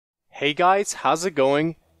Hey guys, how's it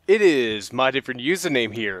going? It is my different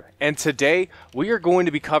username here, and today we are going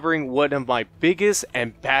to be covering one of my biggest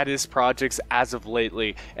and baddest projects as of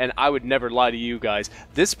lately, and I would never lie to you guys.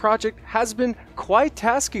 This project has been quite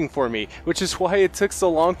tasking for me, which is why it took so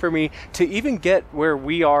long for me to even get where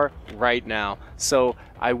we are right now. So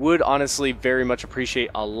I would honestly very much appreciate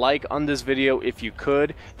a like on this video if you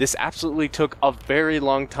could. This absolutely took a very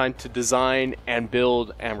long time to design and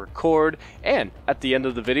build and record, and at the end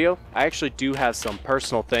of the video I actually do have some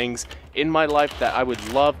personal things in my life that I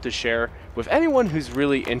would love to share with anyone who's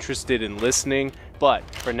really interested in listening. But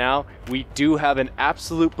for now, we do have an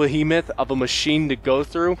absolute behemoth of a machine to go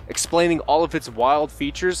through, explaining all of its wild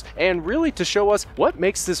features and really to show us what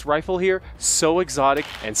makes this rifle here so exotic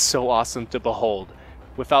and so awesome to behold.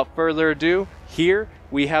 Without further ado, here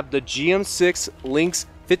we have the GM6 Lynx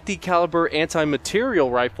 50 caliber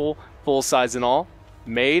anti-material rifle, full size and all,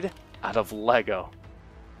 made out of Lego.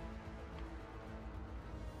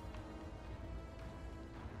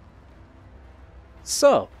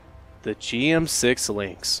 So, the GM6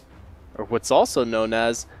 Lynx, or what's also known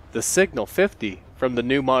as the Signal 50 from the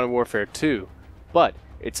new Modern Warfare 2, but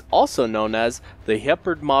it's also known as the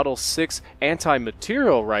Bipod Model 6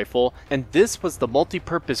 anti-material rifle, and this was the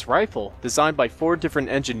multi-purpose rifle designed by 4 different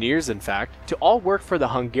engineers, in fact, to all work for the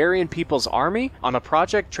Hungarian People's Army on a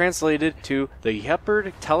project translated to the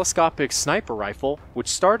Bipod telescopic sniper rifle, which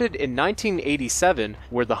started in 1987,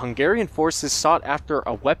 where the Hungarian forces sought after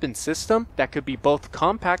a weapon system that could be both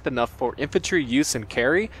compact enough for infantry use and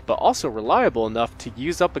carry, but also reliable enough to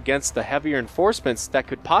use up against the heavier enforcements that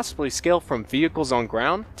could possibly scale from vehicles on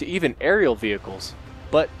ground to even aerial vehicles.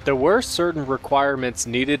 But there were certain requirements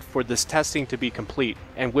needed for this testing to be complete,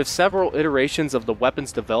 and with several iterations of the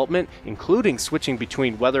weapon's development, including switching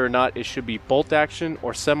between whether or not it should be bolt action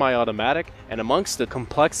or semi-automatic, and amongst the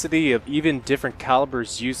complexity of even different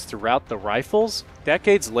calibers used throughout the rifles,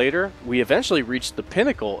 decades later, we eventually reached the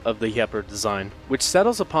pinnacle of the Bipod design, which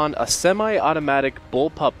settles upon a semi-automatic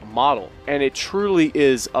bullpup model, and it truly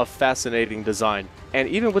is a fascinating design. And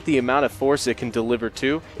even with the amount of force it can deliver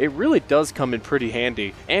to, it really does come in pretty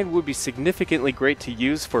handy, and would be significantly great to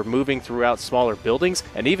use for moving throughout smaller buildings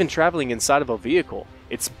and even traveling inside of a vehicle.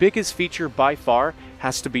 Its biggest feature by far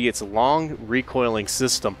has to be its long recoiling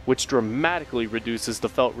system, which dramatically reduces the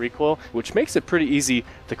felt recoil, which makes it pretty easy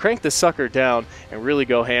to crank the sucker down and really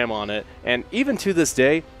go ham on it. And even to this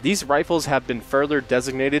day, these rifles have been further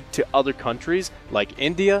designated to other countries like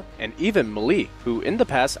India and even Mali, who in the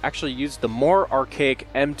past actually used the more archaic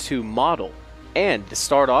M2 model. And to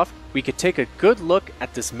start off, we could take a good look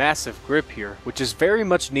at this massive grip here, which is very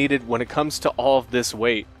much needed when it comes to all of this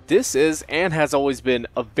weight. This is, and has always been,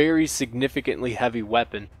 a very significantly heavy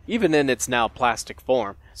weapon, even in its now plastic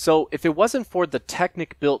form. So if it wasn't for the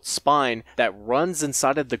Technic-built spine that runs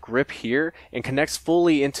inside of the grip here and connects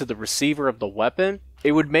fully into the receiver of the weapon,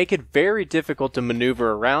 it would make it very difficult to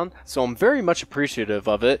maneuver around, so I'm very much appreciative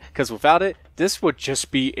of it, because without it, this would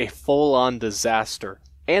just be a full-on disaster.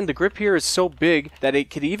 And the grip here is so big that it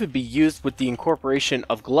could even be used with the incorporation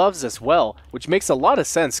of gloves as well, which makes a lot of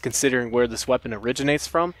sense considering where this weapon originates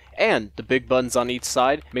from. And the big buttons on each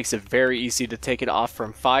side makes it very easy to take it off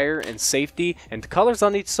from fire and safety, and the colors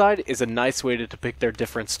on each side is a nice way to depict their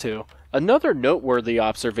difference too. Another noteworthy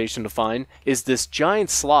observation to find is this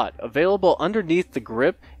giant slot available underneath the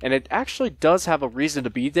grip, and it actually does have a reason to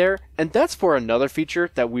be there, and that's for another feature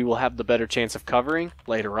that we will have the better chance of covering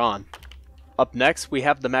later on. Up next, we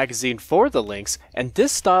have the magazine for the Lynx, and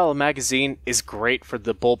this style of magazine is great for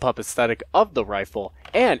the bullpup aesthetic of the rifle.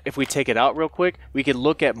 And if we take it out real quick, we can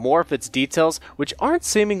look at more of its details, which aren't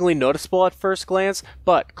seemingly noticeable at first glance,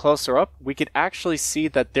 but closer up, we can actually see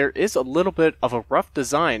that there is a little bit of a rough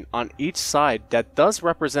design on each side that does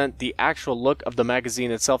represent the actual look of the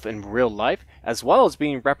magazine itself in real life, as well as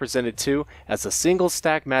being represented too as a single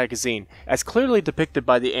stack magazine, as clearly depicted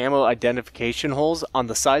by the ammo identification holes on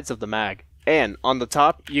the sides of the mag. And on the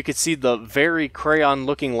top, you can see the very crayon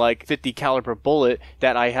looking like 50 caliber bullet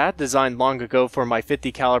that I had designed long ago for my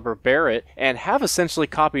 50 caliber Barrett, and have essentially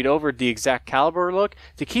copied over the exact caliber look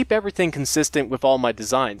to keep everything consistent with all my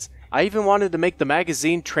designs. I even wanted to make the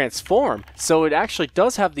magazine transform, so it actually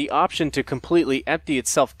does have the option to completely empty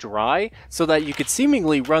itself dry, so that you could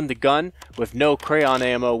seemingly run the gun with no crayon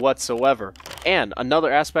ammo whatsoever. And another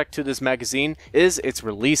aspect to this magazine is its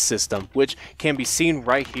release system, which can be seen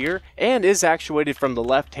right here, and is actuated from the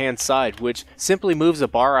left hand side, which simply moves a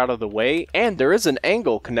bar out of the way, and there is an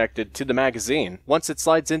angle connected to the magazine. Once it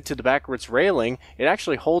slides into the backwards railing, it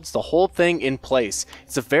actually holds the whole thing in place.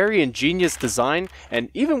 It's a very ingenious design, and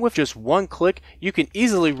even with just one click, you can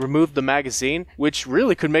easily remove the magazine, which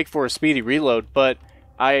really could make for a speedy reload, but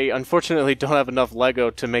I unfortunately don't have enough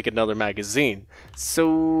Lego to make another magazine.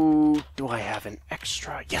 So, do I have an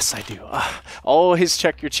extra? Yes, I do. Always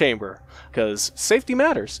check your chamber, because safety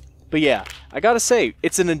matters. But yeah, I gotta say,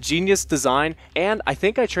 it's an ingenious design, and I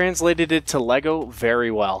think I translated it to Lego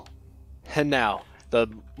very well. And now, the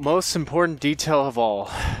most important detail of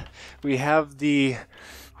all. We have the...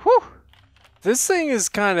 Whew! This thing is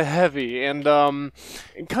kind of heavy, and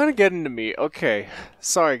kind of getting to me. Okay,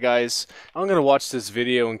 sorry guys. I'm gonna watch this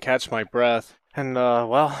video and catch my breath. And,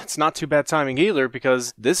 well, it's not too bad timing either,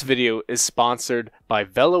 because this video is sponsored by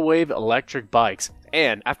Velowave electric bikes.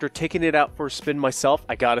 And after taking it out for a spin myself,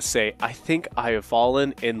 I gotta say, I think I have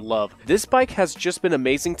fallen in love. This bike has just been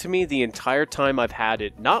amazing to me the entire time I've had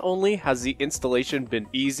it. Not only has the installation been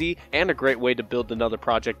easy and a great way to build another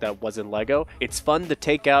project that wasn't Lego, it's fun to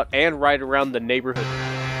take out and ride around the neighborhood.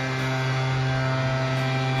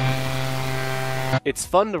 It's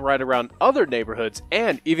fun to ride around other neighborhoods,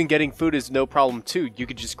 and even getting food is no problem too. You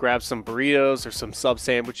could just grab some burritos or some sub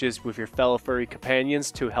sandwiches with your fellow furry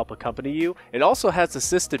companions to help accompany you. It also has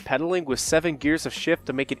assisted pedaling with 7 gears of shift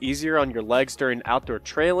to make it easier on your legs during outdoor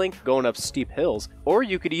trailing, going up steep hills. Or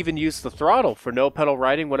you could even use the throttle for no pedal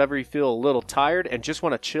riding whenever you feel a little tired and just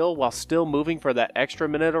want to chill while still moving for that extra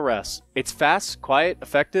minute of rest. It's fast, quiet,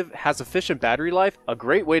 effective, has efficient battery life, a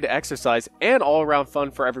great way to exercise, and all around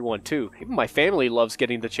fun for everyone too. Even my family loves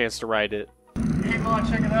getting the chance to ride it. Hey Mom,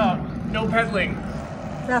 check it out. No pedaling.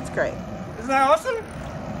 That's great. Isn't that awesome?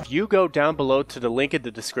 If you go down below to the link in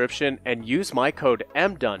the description and use my code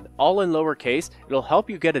MDONE, all in lowercase, it'll help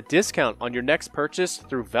you get a discount on your next purchase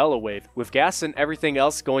through Velowave. With gas and everything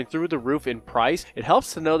else going through the roof in price, it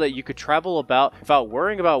helps to know that you could travel about without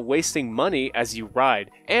worrying about wasting money as you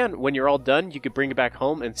ride. And when you're all done, you could bring it back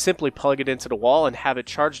home and simply plug it into the wall and have it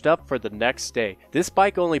charged up for the next day. This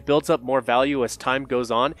bike only builds up more value as time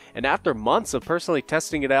goes on, and after months of personally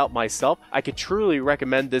testing it out myself, I could truly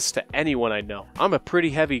recommend this to anyone I know. I'm a pretty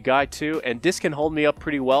heavy guy too, and this can hold me up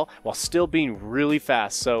pretty well while still being really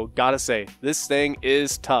fast, so gotta say, this thing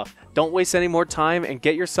is tough. Don't waste any more time and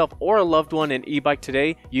get yourself or a loved one an e-bike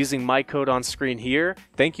today using my code on screen here.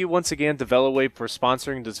 Thank you once again to Velowave for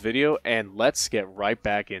sponsoring this video, and let's get right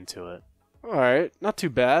back into it. Alright, not too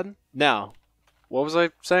bad. Now, what was I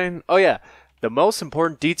saying? Oh yeah. The most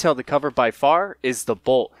important detail to cover by far is the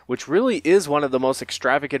bolt, which really is one of the most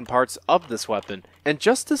extravagant parts of this weapon. And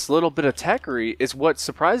just this little bit of technery is what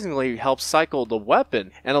surprisingly helps cycle the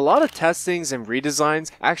weapon, and a lot of testings and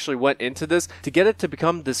redesigns actually went into this to get it to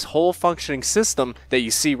become this whole functioning system that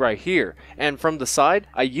you see right here. And from the side,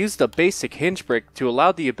 I used a basic hinge brick to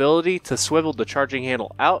allow the ability to swivel the charging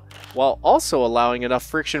handle out, while also allowing enough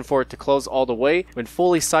friction for it to close all the way when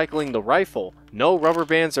fully cycling the rifle. No rubber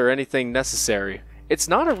bands or anything necessary. It's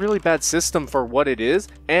not a really bad system for what it is,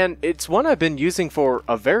 and it's one I've been using for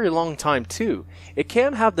a very long time too. It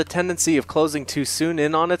can have the tendency of closing too soon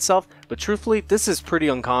in on itself, but truthfully this is pretty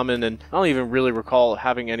uncommon, and I don't even really recall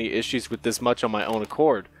having any issues with this much on my own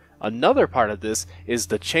accord. Another part of this is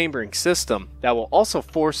the chambering system that will also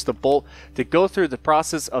force the bolt to go through the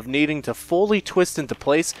process of needing to fully twist into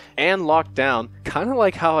place and lock down, kind of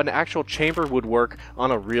like how an actual chamber would work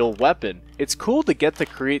on a real weapon. It's cool to get to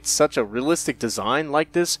create such a realistic design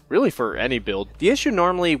like this, really for any build. The issue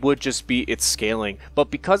normally would just be its scaling,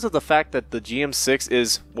 but because of the fact that the GM6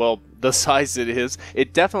 is, well, the size it is,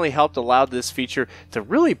 it definitely helped allow this feature to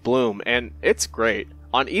really bloom, and it's great.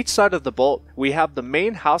 On each side of the bolt, we have the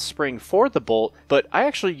main house spring for the bolt, but I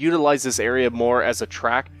actually utilize this area more as a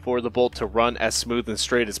track for the bolt to run as smooth and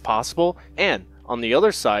straight as possible. And on the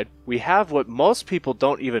other side, we have what most people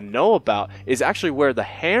don't even know about is actually where the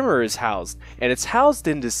hammer is housed, and it's housed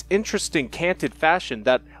in this interesting canted fashion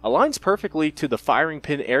that aligns perfectly to the firing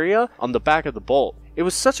pin area on the back of the bolt. It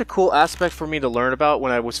was such a cool aspect for me to learn about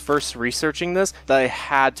when I was first researching this that I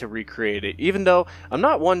had to recreate it. Even though I'm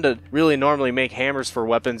not one to really normally make hammers for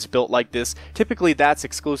weapons built like this, typically that's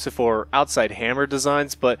exclusive for outside hammer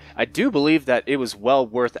designs, but I do believe that it was well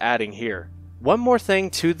worth adding here. One more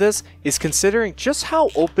thing to this is considering just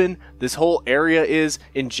how open this whole area is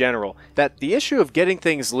in general, that the issue of getting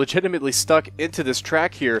things legitimately stuck into this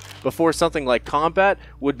track here before something like combat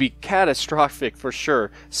would be catastrophic for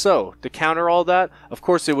sure. So to counter all that, of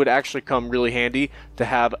course it would actually come really handy to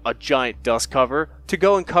have a giant dust cover to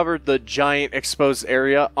go and cover the giant exposed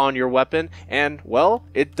area on your weapon, and well,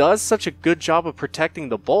 it does such a good job of protecting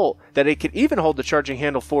the bolt that it can even hold the charging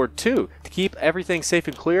handle forward too, to keep everything safe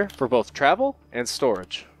and clear for both travel and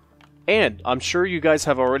storage. And I'm sure you guys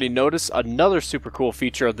have already noticed another super cool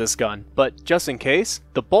feature of this gun, but just in case,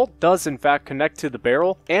 the bolt does in fact connect to the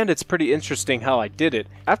barrel, and it's pretty interesting how I did it.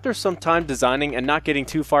 After some time designing and not getting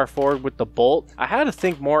too far forward with the bolt, I had to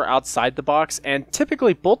think more outside the box, and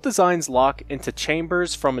typically bolt designs lock into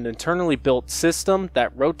chambers from an internally built system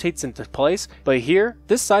that rotates into place, but here,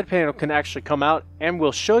 this side panel can actually come out, and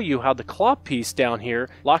we'll show you how the claw piece down here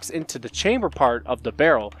locks into the chamber part of the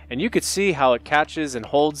barrel, and you could see how it catches and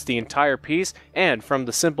holds the entire piece, and from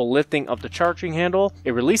the simple lifting of the charging handle,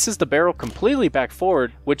 it releases the barrel completely back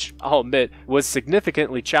forward, which I'll admit was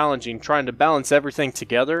significantly challenging trying to balance everything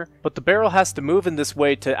together, but the barrel has to move in this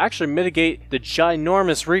way to actually mitigate the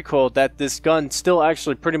ginormous recoil that this gun still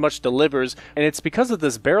actually pretty much delivers, and it's because of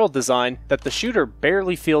this barrel design that the shooter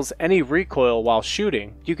barely feels any recoil while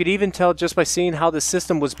shooting. You could even tell just by seeing how this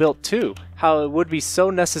system was built too, how it would be so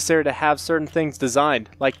necessary to have certain things designed,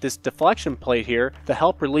 like this deflection plate here to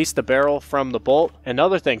help release the barrel from the bolt, and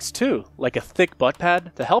other things too, like a thick butt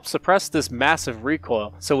pad to help suppress this massive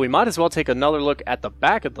recoil. So we might as well take another look at the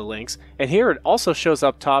back of the Lynx, and here it also shows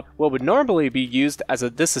up top what would normally be used as a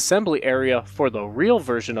disassembly area for the real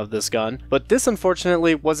version of this gun, but this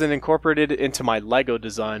unfortunately wasn't incorporated into my Lego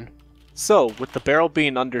design. So, with the barrel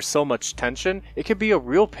being under so much tension, it can be a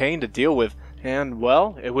real pain to deal with, and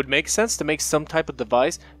well, it would make sense to make some type of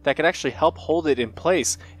device that could actually help hold it in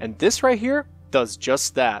place, and this right here does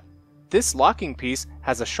just that. This locking piece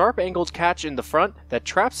has a sharp angled catch in the front that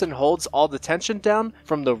traps and holds all the tension down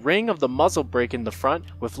from the ring of the muzzle brake in the front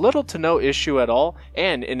with little to no issue at all,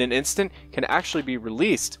 and in an instant can actually be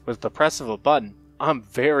released with the press of a button. I'm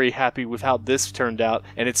very happy with how this turned out,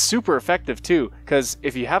 and it's super effective too, because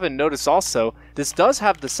if you haven't noticed also, this does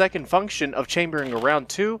have the second function of chambering around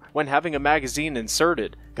too when having a magazine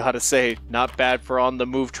inserted. Gotta say, not bad for on the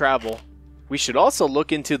move travel. We should also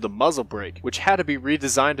look into the muzzle brake, which had to be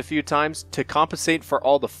redesigned a few times to compensate for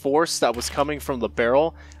all the force that was coming from the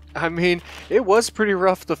barrel. I mean, it was pretty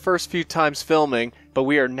rough the first few times filming, but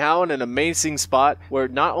we are now in an amazing spot where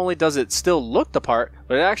not only does it still look the part,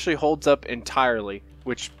 but it actually holds up entirely.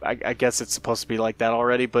 Which, I guess it's supposed to be like that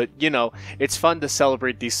already, but you know, it's fun to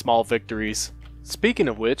celebrate these small victories. Speaking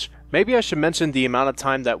of which, maybe I should mention the amount of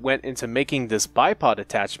time that went into making this bipod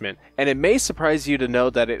attachment, and it may surprise you to know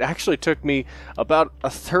that it actually took me about a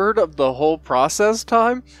third of the whole process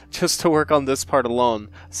time just to work on this part alone.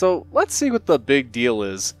 So let's see what the big deal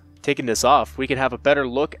is. Taking this off, we can have a better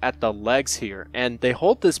look at the legs here, and they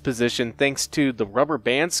hold this position thanks to the rubber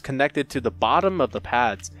bands connected to the bottom of the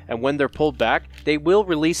pads, and when they're pulled back, they will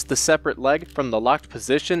release the separate leg from the locked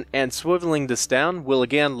position, and swiveling this down will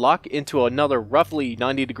again lock into another roughly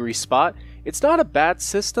 90-degree spot. It's not a bad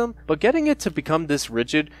system, but getting it to become this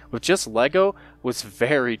rigid with just Lego was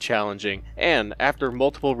very challenging, and after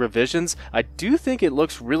multiple revisions, I do think it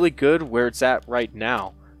looks really good where it's at right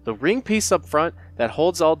now. The ring piece up front that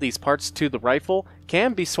holds all these parts to the rifle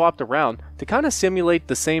can be swapped around to kind of simulate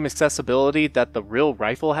the same accessibility that the real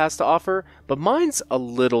rifle has to offer, but mine's a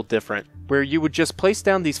little different, where you would just place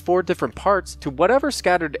down these 4 different parts to whatever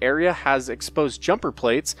scattered area has exposed jumper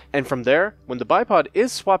plates, and from there, when the bipod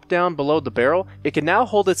is swapped down below the barrel, it can now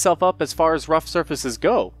hold itself up as far as rough surfaces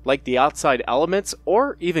go, like the outside elements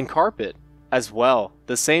or even carpet. As well,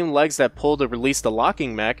 the same legs that pull to release the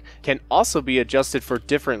locking mech can also be adjusted for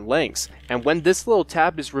different lengths, and when this little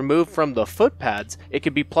tab is removed from the foot pads, it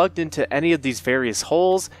can be plugged into any of these various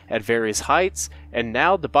holes at various heights, and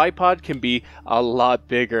now the bipod can be a lot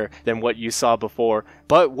bigger than what you saw before.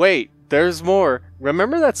 But wait, there's more.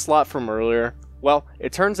 Remember that slot from earlier? Well,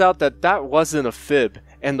 it turns out that that wasn't a fib,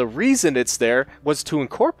 and the reason it's there was to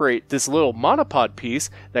incorporate this little monopod piece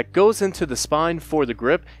that goes into the spine for the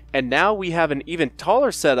grip, and now we have an even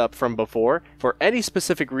taller setup from before for any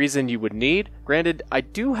specific reason you would need. Granted, I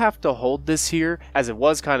do have to hold this here as it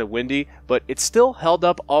was kind of windy, but it still held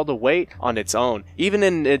up all the weight on its own, even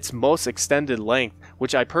in its most extended length,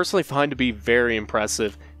 which I personally find to be very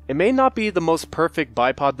impressive. It may not be the most perfect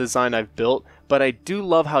bipod design I've built, but I do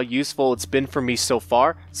love how useful it's been for me so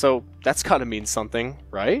far, so that's gotta mean something,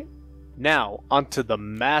 right? Now, onto the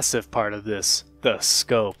massive part of this, the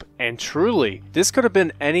scope. And truly, this could have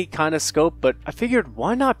been any kind of scope, but I figured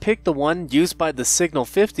why not pick the one used by the Signal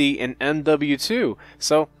 50 in MW2?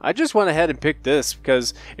 So I just went ahead and picked this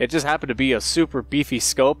because it just happened to be a super beefy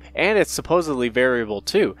scope, and it's supposedly variable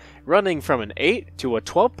too, running from an 8 to a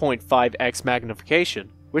 12.5x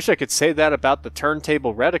magnification. Wish I could say that about the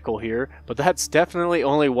turntable reticle here, but that's definitely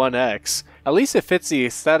only 1x. At least it fits the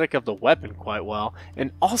aesthetic of the weapon quite well.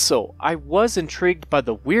 And also, I was intrigued by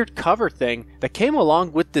the weird cover thing that came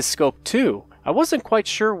along with this scope too. I wasn't quite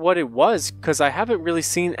sure what it was because I haven't really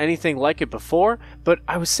seen anything like it before, but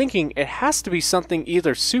I was thinking it has to be something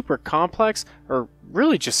either super complex or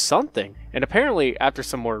really just something. And apparently, after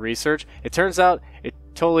some more research, it turns out it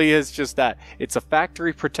totally is just that. It's a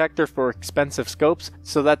factory protector for expensive scopes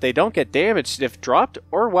so that they don't get damaged if dropped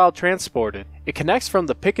or while transported. It connects from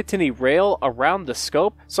the Picatinny rail around the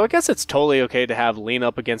scope, so I guess it's totally okay to have lean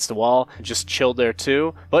up against a wall and just chill there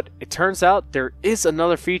too. But it turns out there is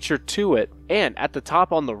another feature to it. And at the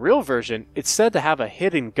top on the real version, it's said to have a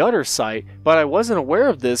hidden gutter sight, but I wasn't aware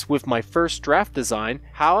of this with my first draft design.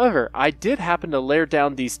 However, I did happen to layer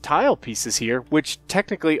down these tile pieces here, which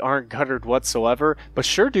technically aren't guttered whatsoever, but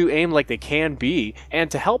sure do aim like they can be.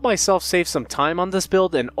 And to help myself save some time on this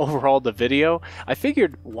build and overall the video, I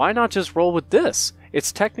figured why not just roll with this?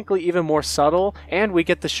 It's technically even more subtle, and we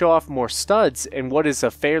get to show off more studs in what is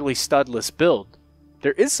a fairly studless build.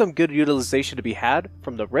 There is some good utilization to be had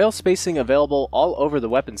from the rail spacing available all over the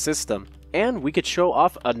weapon system, and we could show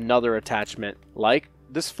off another attachment, like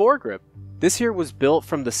this foregrip. This here was built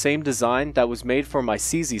from the same design that was made for my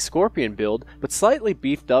CZ Scorpion build, but slightly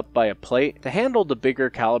beefed up by a plate to handle the bigger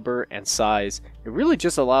caliber and size. It really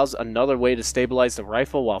just allows another way to stabilize the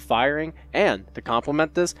rifle while firing, and to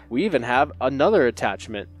complement this, we even have another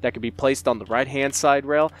attachment that can be placed on the right hand side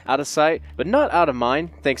rail, out of sight, but not out of mind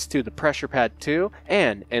thanks to the pressure pad too,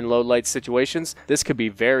 and in low light situations, this could be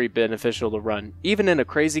very beneficial to run, even in a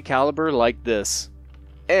crazy caliber like this.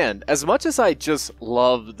 And as much as I just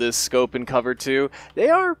love this scope and cover too, they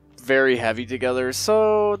are very heavy together,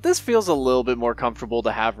 so this feels a little bit more comfortable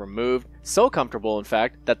to have removed. So comfortable in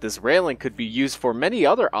fact that this railing could be used for many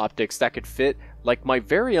other optics that could fit, like my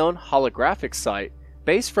very own holographic sight.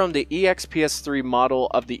 Based from the EXPS3 model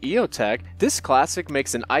of the EOTech, this classic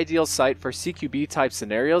makes an ideal sight for CQB type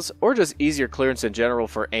scenarios or just easier clearance in general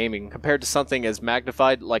for aiming compared to something as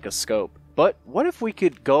magnified like a scope. But what if we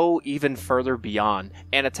could go even further beyond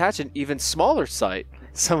and attach an even smaller sight?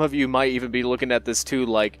 Some of you might even be looking at this too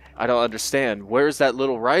like, I don't understand, where's that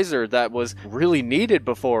little riser that was really needed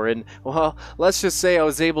before? And well, let's just say I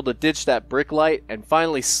was able to ditch that brick light and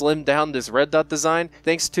finally slim down this red dot design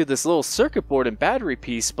thanks to this little circuit board and battery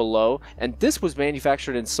piece below, and this was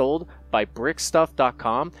manufactured and sold by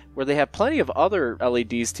brickstuff.com, where they have plenty of other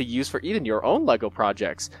LEDs to use for even your own LEGO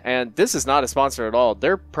projects. And this is not a sponsor at all.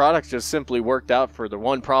 Their product just simply worked out for the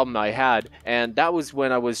one problem I had, and that was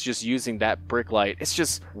when I was just using that brick light. It's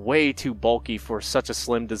just way too bulky for such a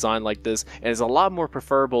slim design like this, and it's a lot more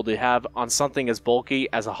preferable to have on something as bulky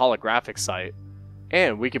as a holographic sight.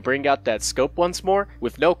 And we could bring out that scope once more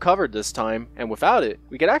with no cover this time, and without it,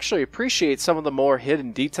 we could actually appreciate some of the more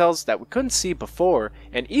hidden details that we couldn't see before,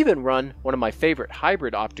 and even run one of my favorite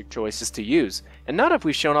hybrid optic choices to use. And now that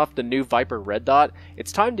we've shown off the new Viper red dot,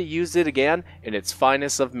 it's time to use it again in its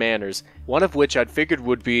finest of manners, one of which I'd figured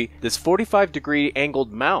would be this 45-degree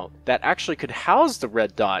angled mount that actually could house the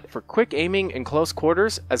red dot for quick aiming in close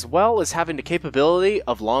quarters as well as having the capability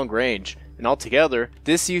of long range. And altogether,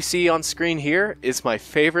 this you see on screen here is my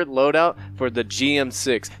favorite loadout for the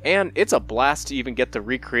GM6, and it's a blast to even get to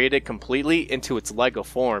recreate it completely into its LEGO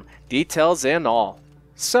form, details and all.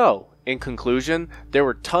 So, in conclusion, there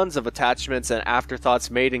were tons of attachments and afterthoughts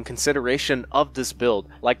made in consideration of this build,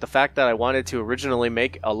 like the fact that I wanted to originally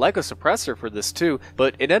make a LEGO suppressor for this too,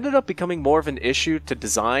 but it ended up becoming more of an issue to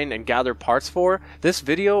design and gather parts for. This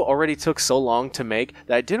video already took so long to make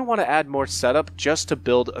that I didn't want to add more setup just to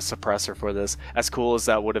build a suppressor for this, as cool as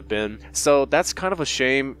that would have been. So that's kind of a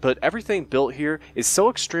shame, but everything built here is so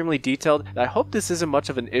extremely detailed that I hope this isn't much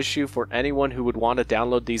of an issue for anyone who would want to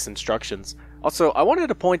download these instructions. Also, I wanted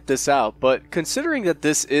to point this out, but considering that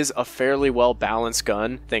this is a fairly well balanced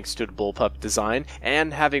gun, thanks to the bullpup design,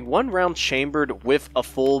 and having one round chambered with a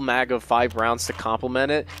full mag of 5 rounds to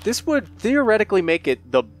complement it, this would theoretically make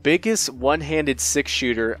it the biggest one-handed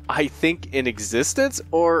 6-shooter I think in existence,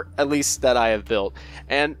 or at least that I have built.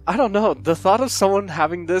 And I don't know, the thought of someone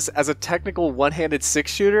having this as a technical one-handed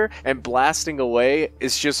 6-shooter and blasting away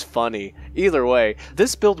is just funny. Either way,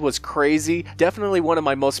 this build was crazy, definitely one of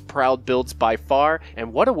my most proud builds by far,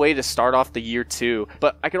 and what a way to start off the year too.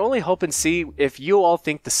 But I can only hope and see if you all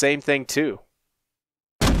think the same thing too.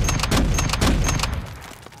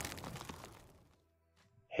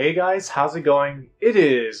 Hey guys, how's it going? It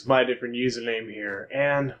is my different username here,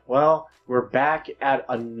 and well, we're back at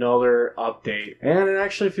another update, and it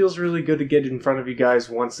actually feels really good to get in front of you guys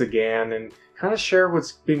once again and kind of share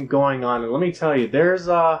what's been going on. And let me tell you, there's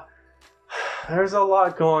a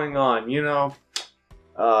lot going on, you know.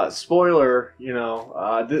 Spoiler, you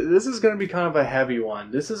know, this is going to be kind of a heavy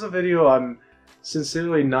one. This is a video I'm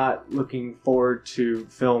sincerely not looking forward to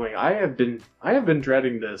filming. I have been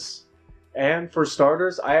dreading this. And for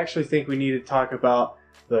starters, I actually think we need to talk about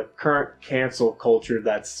the current cancel culture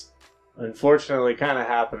that's unfortunately kind of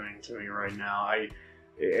happening to me right now.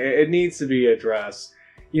 It needs to be addressed.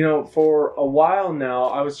 You know, for a while now,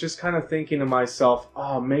 I was just kind of thinking to myself,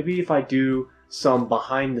 oh, maybe if I do some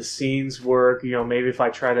behind the scenes work, you know, maybe if I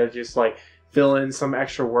try to just like fill in some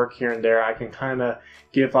extra work here and there, I can kind of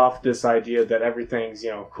give off this idea that everything's,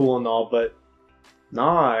 you know, cool and all. But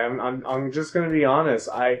nah, I'm just gonna be honest.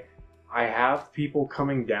 I have people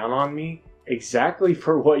coming down on me exactly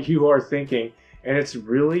for what you are thinking, and it's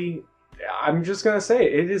really, I'm just gonna say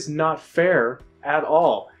it is not fair at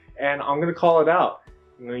all, and I'm gonna call it out.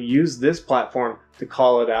 I'm going to use this platform to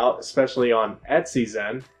call it out, especially on Etsy's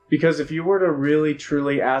end, because if you were to really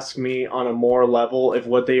truly ask me on a more level if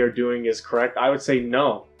what they are doing is correct, I would say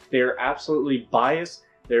no. They are absolutely biased,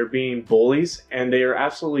 they're being bullies, and they are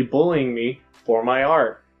absolutely bullying me for my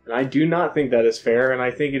art. And I do not think that is fair, and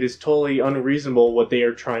I think it is totally unreasonable what they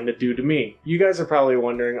are trying to do to me. You guys are probably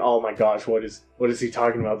wondering, oh my gosh, what is he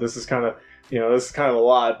talking about? This is kind of, this is kind of a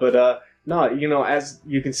lot, but no, as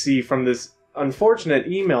you can see from this unfortunate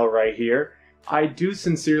email right here, I do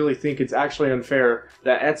sincerely think it's actually unfair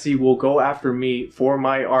that Etsy will go after me for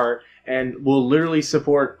my art and will literally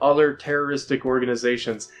support other terroristic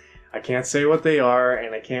organizations. I can't say what they are,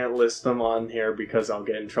 and I can't list them on here because I'll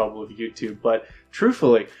get in trouble with YouTube, but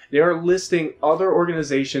truthfully, they are listing other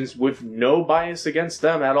organizations with no bias against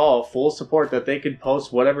them at all, full support that they could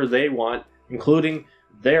post whatever they want, including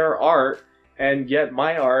their art, and yet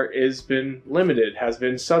my art has been limited, has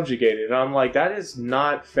been subjugated. And I'm like, that is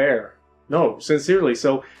not fair. No, sincerely.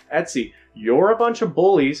 So Etsy, you're a bunch of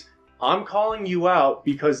bullies. I'm calling you out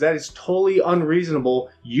because that is totally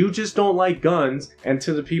unreasonable. You just don't like guns. And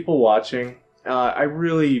to the people watching, I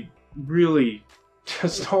really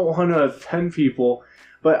just don't want to offend people,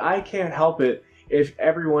 but I can't help it if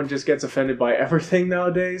everyone just gets offended by everything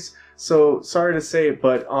nowadays. So sorry to say it,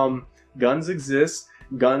 but guns exist.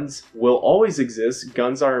 Guns will always exist,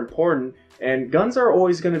 guns are important, and guns are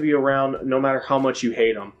always going to be around no matter how much you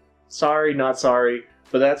hate them. Sorry, not sorry,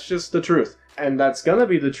 but that's just the truth. And that's going to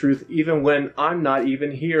be the truth even when I'm not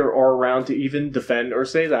even here or around to even defend or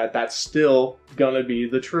say that. That's still going to be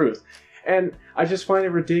the truth. And I just find it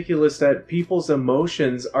ridiculous that people's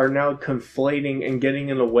emotions are now conflating and getting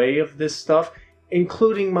in the way of this stuff,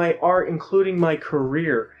 including my art, including my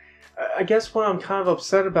career. I guess what I'm kind of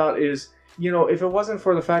upset about is, if it wasn't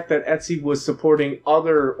for the fact that Etsy was supporting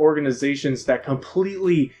other organizations that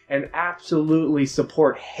completely and absolutely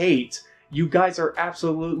support hate, you guys are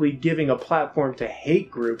absolutely giving a platform to hate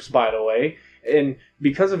groups, by the way, and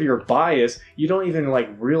because of your bias, you don't even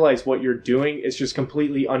realize what you're doing. It's just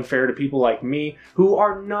completely unfair to people like me who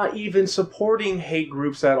are not even supporting hate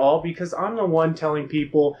groups at all, because I'm the one telling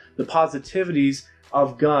people the positivities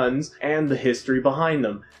of guns and the history behind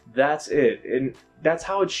them. That's it, and that's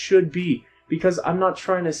how it should be. Because I'm not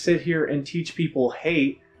trying to sit here and teach people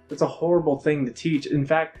hate. That's a horrible thing to teach. In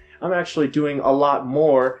fact, I'm actually doing a lot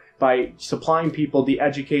more by supplying people the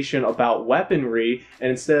education about weaponry,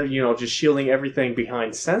 and instead of, just shielding everything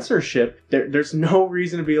behind censorship, there's no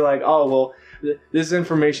reason to be like, oh, well, this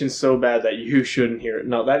information's so bad that you shouldn't hear it.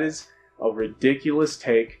 No, that is a ridiculous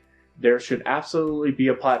take. There should absolutely be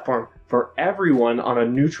a platform for everyone on a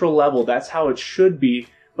neutral level. That's how it should be,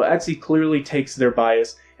 but Etsy clearly takes their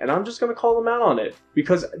bias. And I'm just going to call them out on it,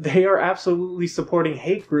 because they are absolutely supporting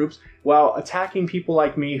hate groups while attacking people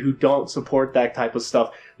like me who don't support that type of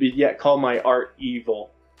stuff, but yet call my art evil.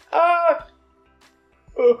 Ah!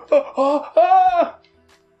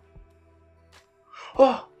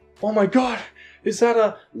 Oh my god! Is that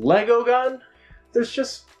a Lego gun? There's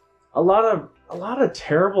just a lot of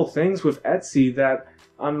terrible things with Etsy that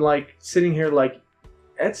I'm sitting here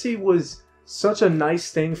Etsy was such a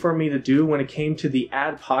nice thing for me to do when it came to the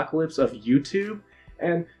adpocalypse of YouTube,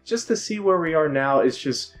 and just to see where we are now is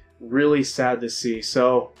just really sad to see.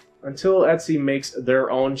 So until Etsy makes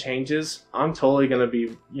their own changes, I'm totally going to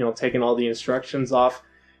be, taking all the instructions off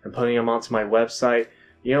and putting them onto my website.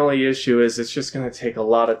 The only issue is it's just going to take a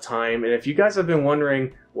lot of time, and if you guys have been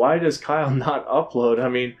wondering why does Kyle not upload, I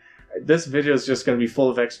mean, this video is just going to be full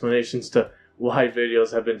of explanations to why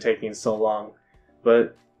videos have been taking so long.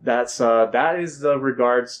 But that is the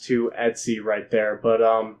regards to Etsy right there. But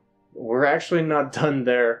we're actually not done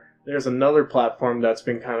there. There's another platform that's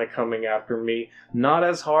been kind of coming after me. Not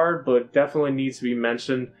as hard, but definitely needs to be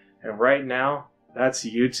mentioned. And right now, that's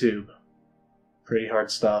YouTube. Pretty hard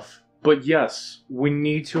stuff. But yes, we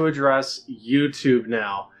need to address YouTube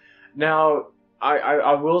now. Now,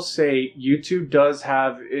 I will say YouTube does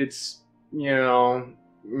have its,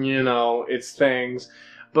 its things.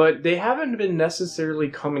 but they haven't been necessarily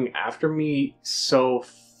coming after me so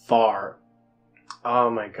far. Oh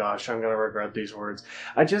my gosh, I'm gonna regret these words.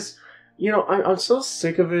 I just, you know, I'm so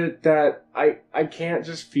sick of it that I can't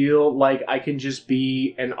just feel like I can just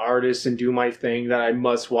be an artist and do my thing, that I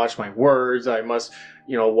must watch my words, I must,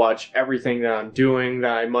 you know, watch everything that I'm doing,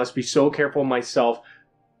 that I must be so careful myself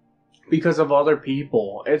because of other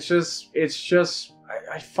people. It's just,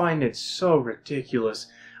 I find it so ridiculous.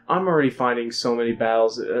 I'm already fighting so many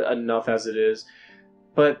battles enough as it is.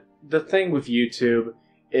 But the thing with YouTube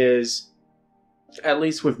is, at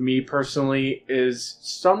least with me personally, is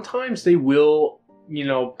sometimes they will, you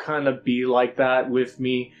know, kind of be like that with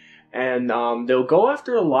me, and they'll go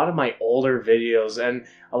after a lot of my older videos, and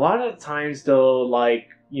a lot of the times they'll, like,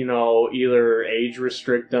 you know, either age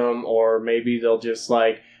restrict them, or maybe they'll just,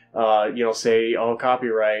 like, you know, say, oh,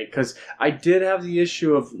 copyright, because I did have the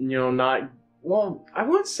issue of, you know, not, well, I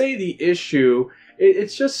wouldn't say the issue, it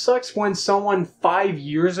just sucks when someone 5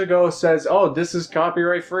 years ago says, oh, this is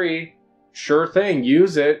copyright free, sure thing,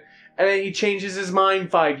 use it, and then he changes his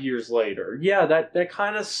mind 5 years later. Yeah, that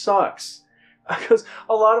kind of sucks, because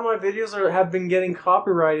a lot of my videos have been getting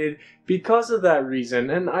copyrighted because of that reason,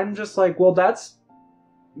 and I'm just like, well, that's,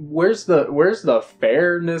 where's the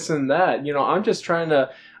fairness in that? You know, I'm just trying to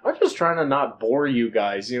not bore you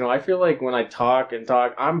guys. You know, I feel like when I talk,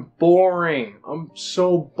 I'm boring. I'm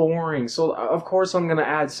so boring. So of course I'm gonna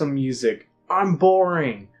add some music. I'm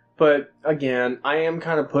boring. But again, I am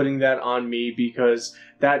kind of putting that on me because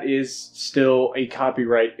that is still a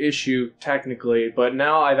copyright issue technically, but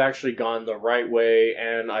now I've actually gone the right way,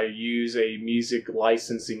 and I use a music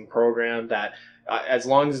licensing program that, as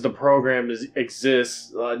long as the program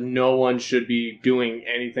exists, no one should be doing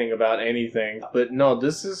anything about anything. But no,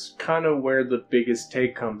 this is kind of where the biggest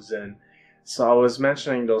take comes in. So I was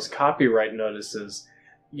mentioning those copyright notices.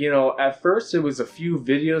 You know, at first it was a few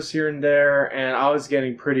videos here and there, and I was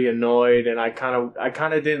getting pretty annoyed, and I kind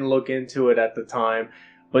of didn't look into it at the time.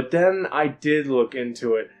 But then I did look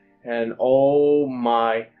into it, and oh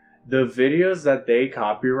my, the videos that they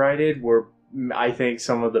copyrighted were, I think,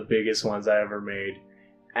 some of the biggest ones I ever made.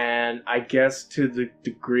 And I guess to the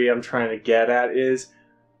degree I'm trying to get at is,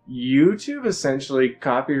 YouTube essentially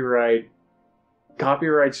copyright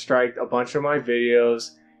striked a bunch of my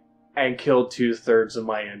videos and killed 2/3 of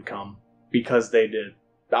my income, because they did.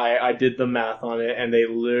 I did the math on it, and they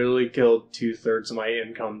literally killed 2/3 of my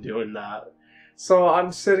income doing that. So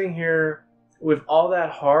I'm sitting here with all that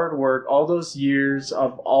hard work, all those years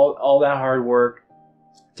of all that hard work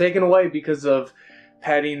taken away because of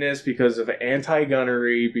pettiness, because of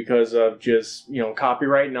anti-gunnery, because of just, you know,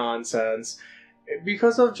 copyright nonsense,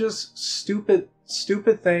 because of just stupid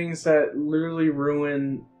things that literally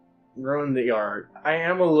ruin the art. I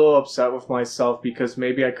am a little upset with myself because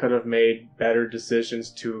maybe I could have made better decisions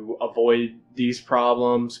to avoid these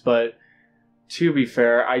problems, but to be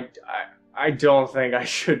fair, I don't think I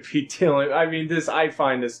should be dealing. I mean, I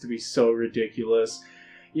find this to be so ridiculous.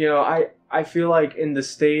 You know, I feel like in the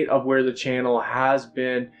state of where the channel has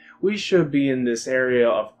been, we should be in this area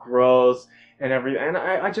of growth and everything. And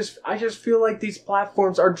I just feel like these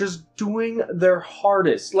platforms are just doing their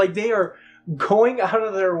hardest. Like, they are going out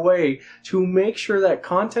of their way to make sure that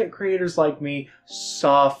content creators like me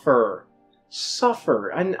suffer.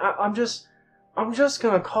 And I'm just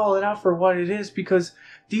gonna call it out for what it is, because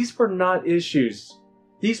these were not issues.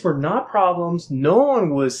 These were not problems. No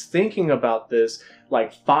one was thinking about this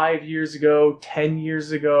like 5 years ago, 10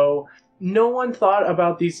 years ago. No one thought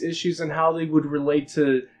about these issues and how they would relate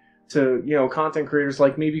to you know, content creators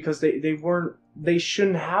like me, because they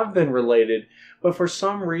shouldn't have been related. But for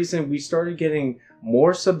some reason, we started getting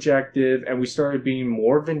more subjective, and we started being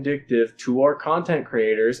more vindictive to our content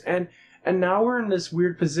creators, and now we're in this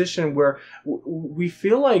weird position where we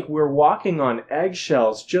feel like we're walking on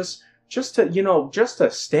eggshells just to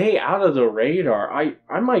stay out of the radar.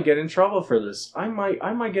 I might get in trouble for this. I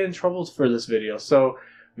might get in trouble for this video. So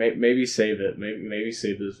maybe save it. Maybe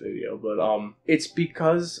save this video. But it's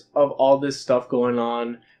because of all this stuff going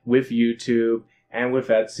on with YouTube and with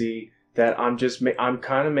Etsy that I'm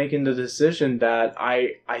kind of making the decision that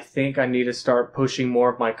I think I need to start pushing more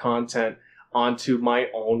of my content onto my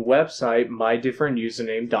own website,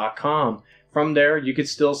 mydifferentusername.com. From there, you could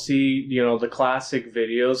still see, you know, the classic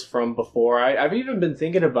videos from before. I've even been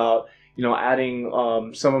thinking about, you know, adding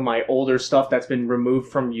some of my older stuff that's been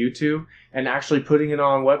removed from YouTube and actually putting it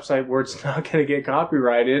on a website where it's not going to get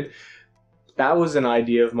copyrighted. That was an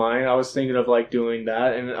idea of mine. I was thinking of like doing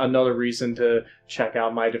that, and another reason to check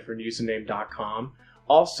out mydifferentusername.com.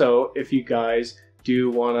 Also, if you guys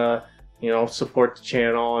do want to, you know, support the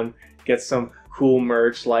channel and get some cool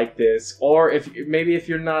merch like this, or if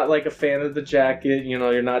you're not like a fan of the jacket, you know,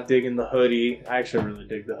 you're not digging the hoodie. I actually really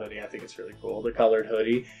dig the hoodie. I think it's really cool, the colored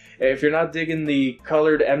hoodie. If you're not digging the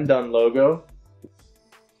colored M Done logo,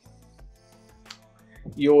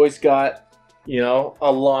 you always got, you know,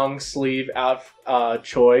 a long sleeve out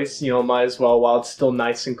choice. You know, might as well while it's still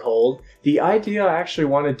nice and cold. The idea I actually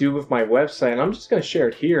want to do with my website, and I'm just going to share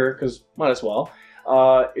it here because might as well,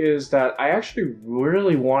 is that I actually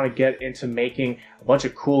really want to get into making a bunch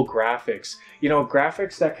of cool graphics. You know,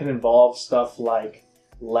 graphics that can involve stuff like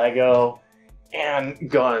Lego and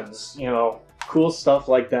guns, you know, cool stuff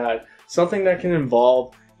like that. Something that can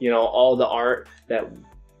involve, you know, all the art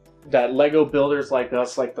that Lego builders like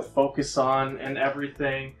us like to focus on and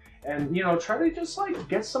everything. And, you know, try to just like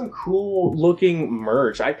get some cool looking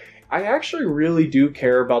merch. I actually really do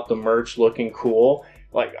care about the merch looking cool.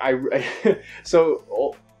 Like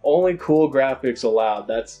so only cool graphics allowed.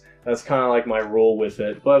 That's kind of like my rule with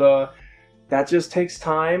it. But that just takes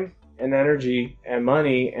time and energy and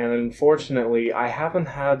money, and unfortunately I haven't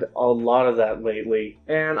had a lot of that lately.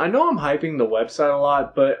 And I know I'm hyping the website a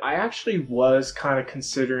lot, but I actually was kind of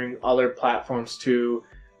considering other platforms too,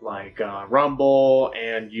 like Rumble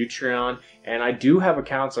and Utreon, and I do have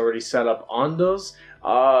accounts already set up on those.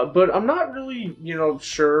 But I'm not really, you know,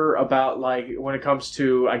 sure about like when it comes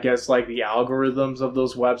to, I guess, like the algorithms of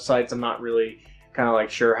those websites. I'm not really kind of like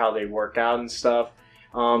sure how they work out and stuff.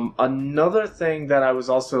 Another thing that I was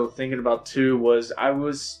also thinking about too was I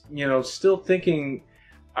was, you know, still thinking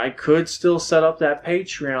I could still set up that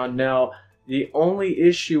Patreon. Now, the only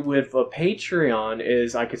issue with a Patreon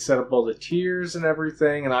is I could set up all the tiers and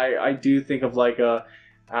everything, and I do think of like a,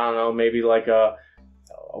 I don't know, maybe like a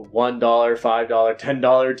 $1, $5,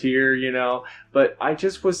 $10 tier, you know. But I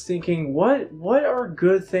just was thinking, what are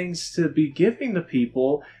good things to be giving the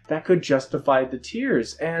people that could justify the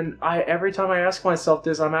tiers? And every time I ask myself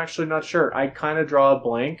this, I'm actually not sure. I kind of draw a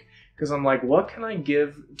blank because I'm like, what can I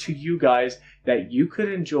give to you guys that you could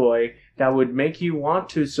enjoy that would make you want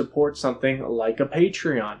to support something like a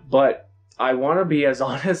Patreon? But I want to be as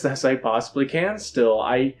honest as I possibly can still.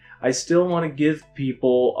 I still want to give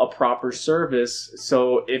people a proper service.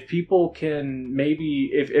 So if people can maybe,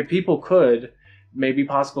 if people could maybe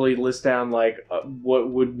possibly list down like what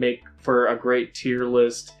would make for a great tier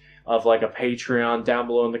list of like a Patreon down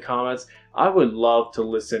below in the comments, I would love to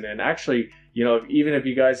listen. And actually, you know, even if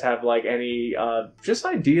you guys have like any just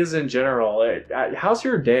ideas in general, how's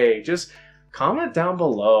your day? Just comment down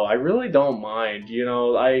below. I really don't mind. You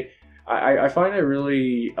know, I find it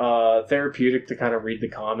really therapeutic to kind of read the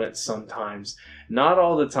comments sometimes. Not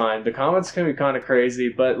all the time. The comments can be kind of crazy,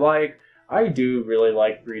 but like I do really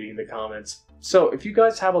like reading the comments. So if you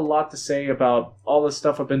guys have a lot to say about all the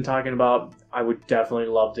stuff I've been talking about, I would definitely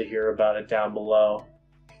love to hear about it down below.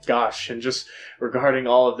 Gosh, and just regarding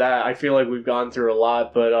all of that, I feel like we've gone through a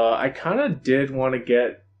lot, but I kind of did want to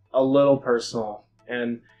get a little personal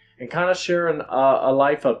and kind of share a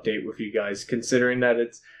life update with you guys, considering that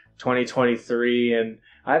it's 2023 and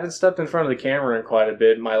I haven't stepped in front of the camera in quite a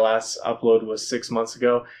bit. My last upload was 6 months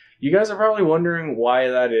ago. You guys are probably wondering why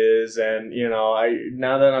that is, and you know,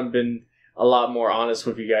 now that I've been a lot more honest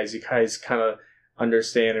with you guys kind of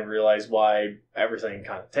understand and realize why everything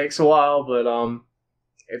kind of takes a while. But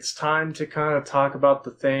it's time to kind of talk about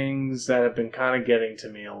the things that have been kind of getting to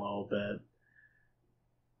me a little bit.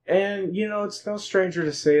 And, you know, it's no stranger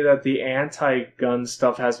to say that the anti-gun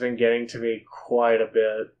stuff has been getting to me quite a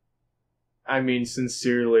bit. I mean,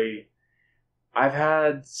 sincerely, I've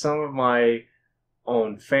had some of my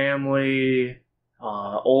own family,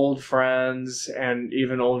 old friends, and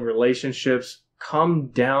even old relationships come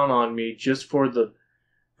down on me just for the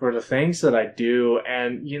things that I do.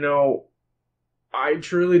 And, you know, I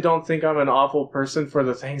truly don't think I'm an awful person for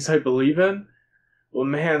the things I believe in. Well,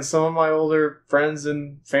 man, some of my older friends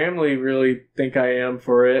and family really think I am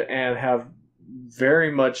for it and have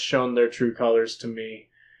very much shown their true colors to me.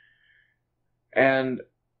 And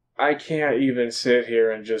I can't even sit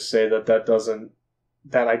here and just say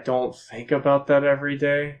that I don't think about that every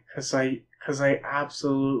day, because I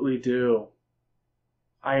absolutely do.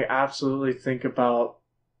 I absolutely think about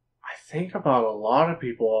a lot of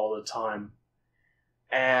people all the time.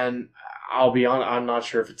 And I'll be honest, I'm not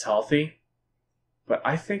sure if it's healthy, but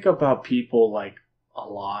I think about people like a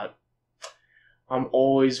lot. I'm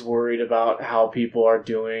always worried about how people are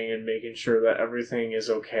doing and making sure that everything is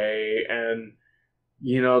okay. And,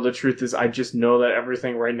 you know, the truth is I just know that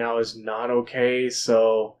everything right now is not okay.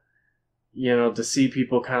 So, you know, to see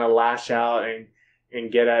people kind of lash out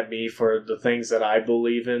and get at me for the things that I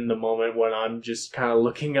believe in the moment when I'm just kind of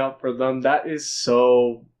looking out for them, that is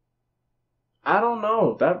so I don't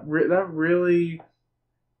know. That really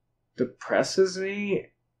depresses me,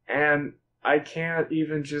 and I can't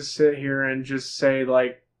even just sit here and just say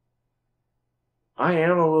like I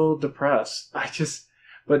am a little depressed.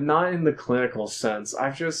 But not in the clinical sense.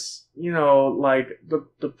 I've just, like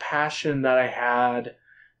the passion that I had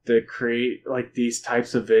to create like these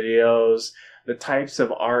types of videos, the types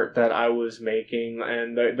of art that I was making,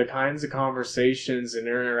 and the kinds of conversations and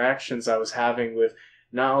interactions I was having with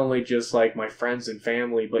not only just like my friends and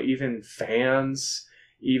family, but even fans,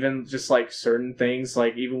 even just like certain things,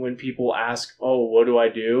 like even when people ask, oh, what do I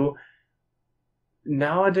do?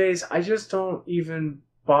 Nowadays, I just don't even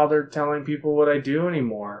bother telling people what I do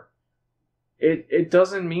anymore. It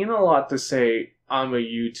doesn't mean a lot to say I'm a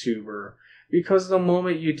YouTuber, because the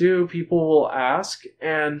moment you do, people will ask,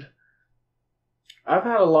 and I've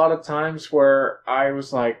had a lot of times where I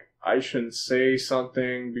was like, I shouldn't say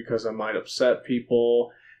something because I might upset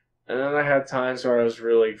people. And then I had times where I was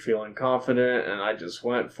really feeling confident and I just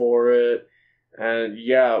went for it. And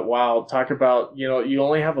yeah, wow, talk about, you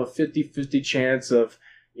only have a 50-50 chance of,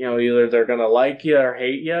 either they're going to like you or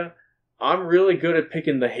hate you. I'm really good at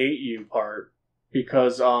picking the hate you part,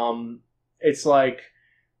 because it's like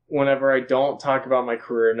whenever I don't talk about my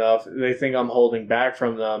career enough, they think I'm holding back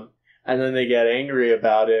from them, and then they get angry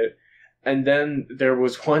about it. And then there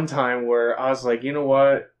was one time where I was like, you know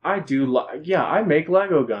what? I make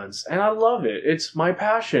Lego guns, and I love it. It's my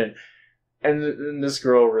passion. And this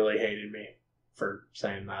girl really hated me for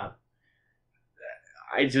saying that.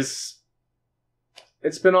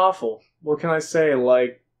 It's been awful. What can I say?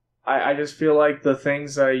 Like, I just feel like the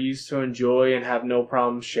things that I used to enjoy and have no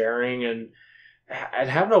problem sharing, and I'd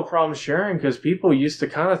have no problem sharing because people used to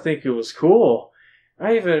kind of think it was cool.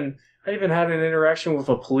 I even had an interaction with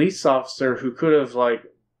a police officer who could have, like,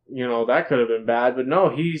 that could have been bad, but no,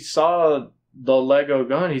 he saw the Lego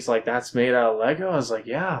gun. He's like, that's made out of Lego? I was like,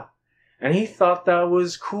 yeah. And he thought that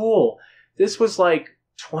was cool. This was like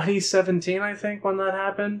 2017, I think, when that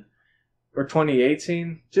happened. Or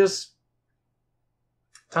 2018. Just,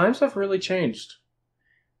 times have really changed.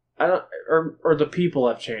 Or the people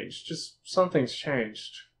have changed. Just something's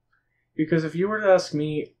changed. Because if you were to ask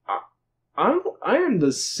me, I am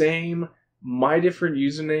the same my different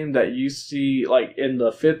username that you see like in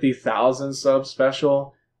the 50,000 sub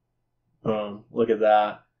special. Boom, look at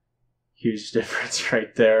that. Huge difference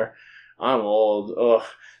right there. I'm old. Ugh.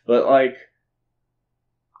 But like,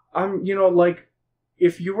 I'm, like,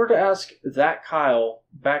 if you were to ask that Kyle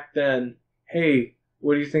back then, hey,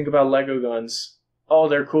 what do you think about Lego guns? Oh,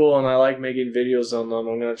 they're cool and I like making videos on them.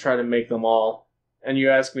 I'm going to try to make them all. And you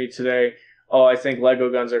ask me today, oh, I think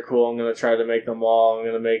Lego guns are cool. I'm going to try to make them all. I'm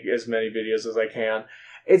going to make as many videos as I can.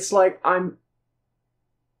 It's like I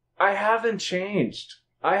haven't changed.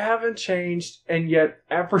 I haven't changed, and yet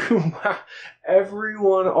everyone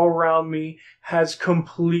around me has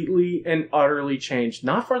completely and utterly changed.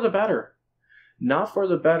 Not for the better. Not for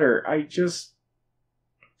the better.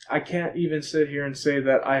 I can't even sit here and say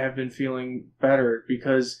that I have been feeling better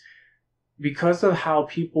because of how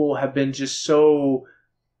people have been just so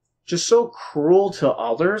cruel to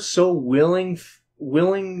others, so willing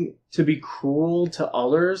to be cruel to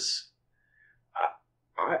others.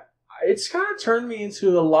 It's kind of turned me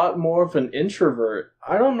into a lot more of an introvert.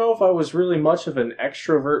 I don't know if I was really much of an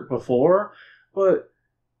extrovert before, but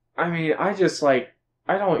I mean, I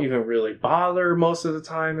don't even really bother most of the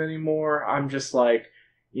time anymore. I'm just like,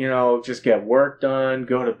 just get work done,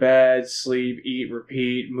 go to bed, sleep, eat,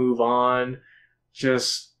 repeat, move on.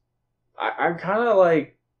 I'm kind of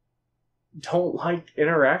like, don't like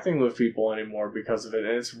interacting with people anymore because of it.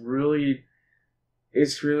 And it's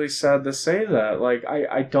really sad to say that. Like,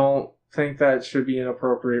 I don't think that should be an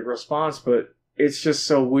appropriate response, but it's just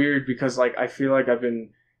so weird because, like, I feel like I've been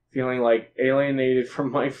feeling, like, alienated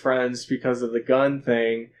from my friends because of the gun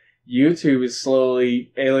thing. YouTube is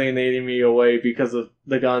slowly alienating me away because of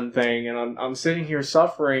the gun thing, and I'm sitting here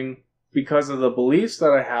suffering because of the beliefs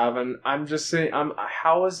that I have, and I'm just saying,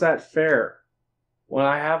 how is that fair? When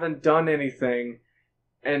I haven't done anything,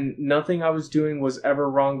 and nothing I was doing was ever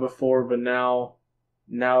wrong before, but now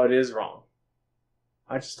it is wrong.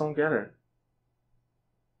 I just don't get it.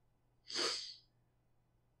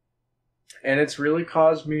 And it's really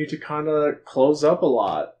caused me to kind of close up a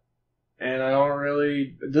lot. And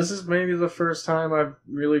this is maybe the first time I've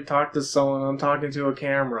really talked to someone. I'm talking to a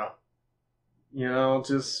camera.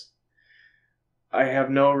 I have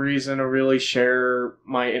no reason to really share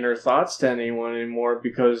my inner thoughts to anyone anymore,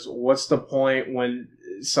 because what's the point when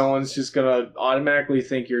someone's just gonna automatically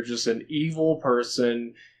think you're just an evil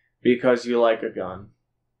person because you like a gun?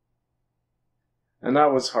 And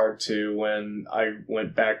that was hard too when I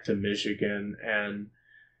went back to Michigan, and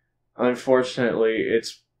unfortunately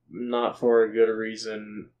it's not for a good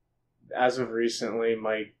reason. As of recently,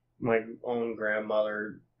 my own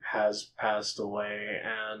grandmother has passed away,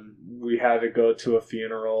 and we had to go to a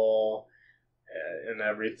funeral and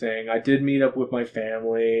everything. I did meet up with my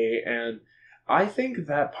family, and I think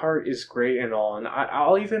that part is great and all. And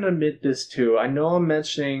I'll even admit this too. I know I'm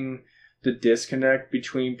mentioning the disconnect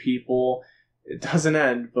between people. It doesn't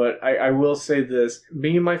end, but I will say this.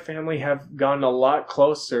 Me and my family have gotten a lot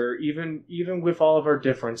closer, even with all of our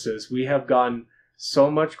differences. We have gotten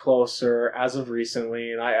so much closer as of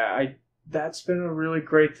recently, and I that's been a really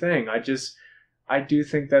great thing. I do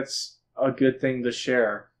think that's a good thing to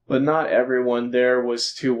share. But not everyone there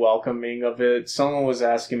was too welcoming of it. Someone was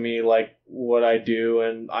asking me like what I do,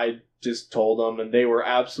 and I just told them, and they were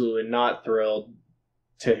absolutely not thrilled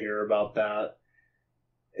to hear about that.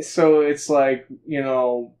 So it's like, you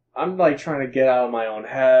know, I'm like trying to get out of my own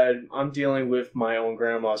head. I'm dealing with my own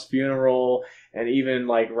grandma's funeral, and even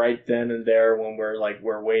like right then and there when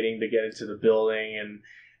we're waiting to get into the building, and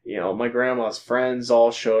you know, my grandma's friends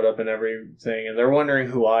all showed up and everything, and they're wondering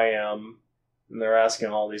who I am, and they're asking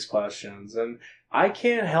all these questions, and I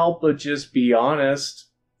can't help but just be honest.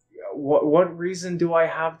 What reason do I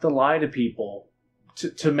have to lie to people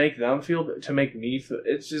to make them feel, to make me feel?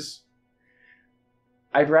 It's just,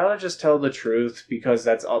 I'd rather just tell the truth because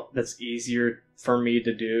that's easier for me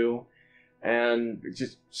to do, and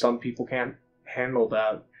just some people can't handle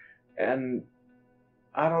that, and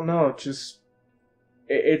I don't know, just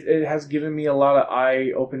it has given me a lot of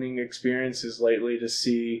eye-opening experiences lately to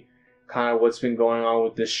see kind of what's been going on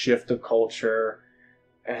with this shift of culture,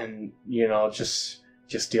 and you know, just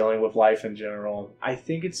dealing with life in general. I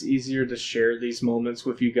think it's easier to share these moments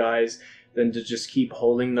with you guys than to just keep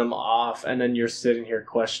holding them off, and then you're sitting here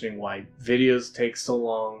questioning why videos take so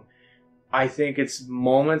long. I think it's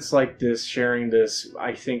moments like this, sharing this,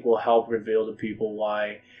 I think will help reveal to people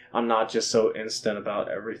why I'm not just so instant about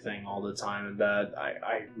everything all the time, and that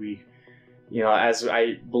we, you know, as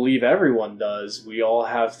I believe everyone does, we all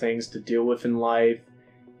have things to deal with in life,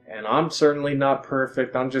 and I'm certainly not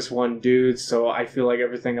perfect. I'm just one dude, so I feel like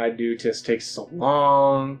everything I do just takes so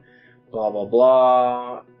long, blah, blah,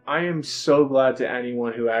 blah. I am so glad to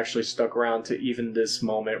anyone who actually stuck around to even this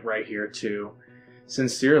moment right here too.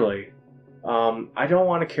 Sincerely. I don't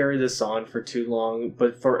want to carry this on for too long,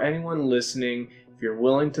 but for anyone listening, if you're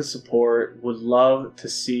willing to support, would love to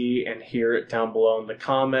see and hear it down below in the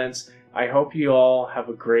comments. I hope you all have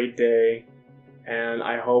a great day, and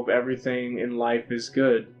I hope everything in life is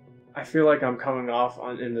good. I feel like I'm coming off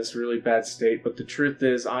in this really bad state, but the truth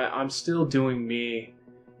is I'm still doing me.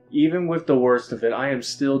 Even with the worst of it, I am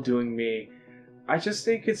still doing me. I just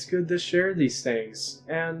think it's good to share these things.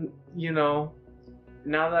 And, you know,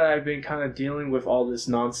 now that I've been kind of dealing with all this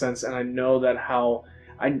nonsense, and I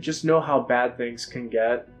just know how bad things can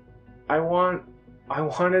get, I want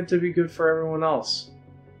it to be good for everyone else.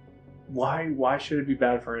 Why should it be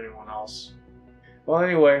bad for anyone else? Well,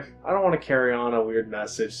 anyway, I don't want to carry on a weird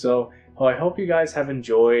message, so I hope you guys have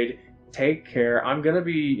enjoyed. Take care. I'm gonna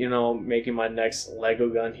be, you know, making my next Lego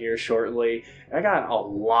gun here shortly. I got a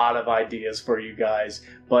lot of ideas for you guys,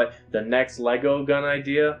 but the next Lego gun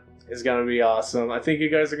idea is gonna be awesome. I think you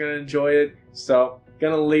guys are gonna enjoy it, so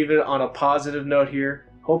gonna leave it on a positive note here.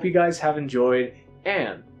 Hope you guys have enjoyed,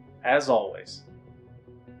 and as always,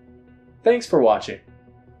 thanks for watching.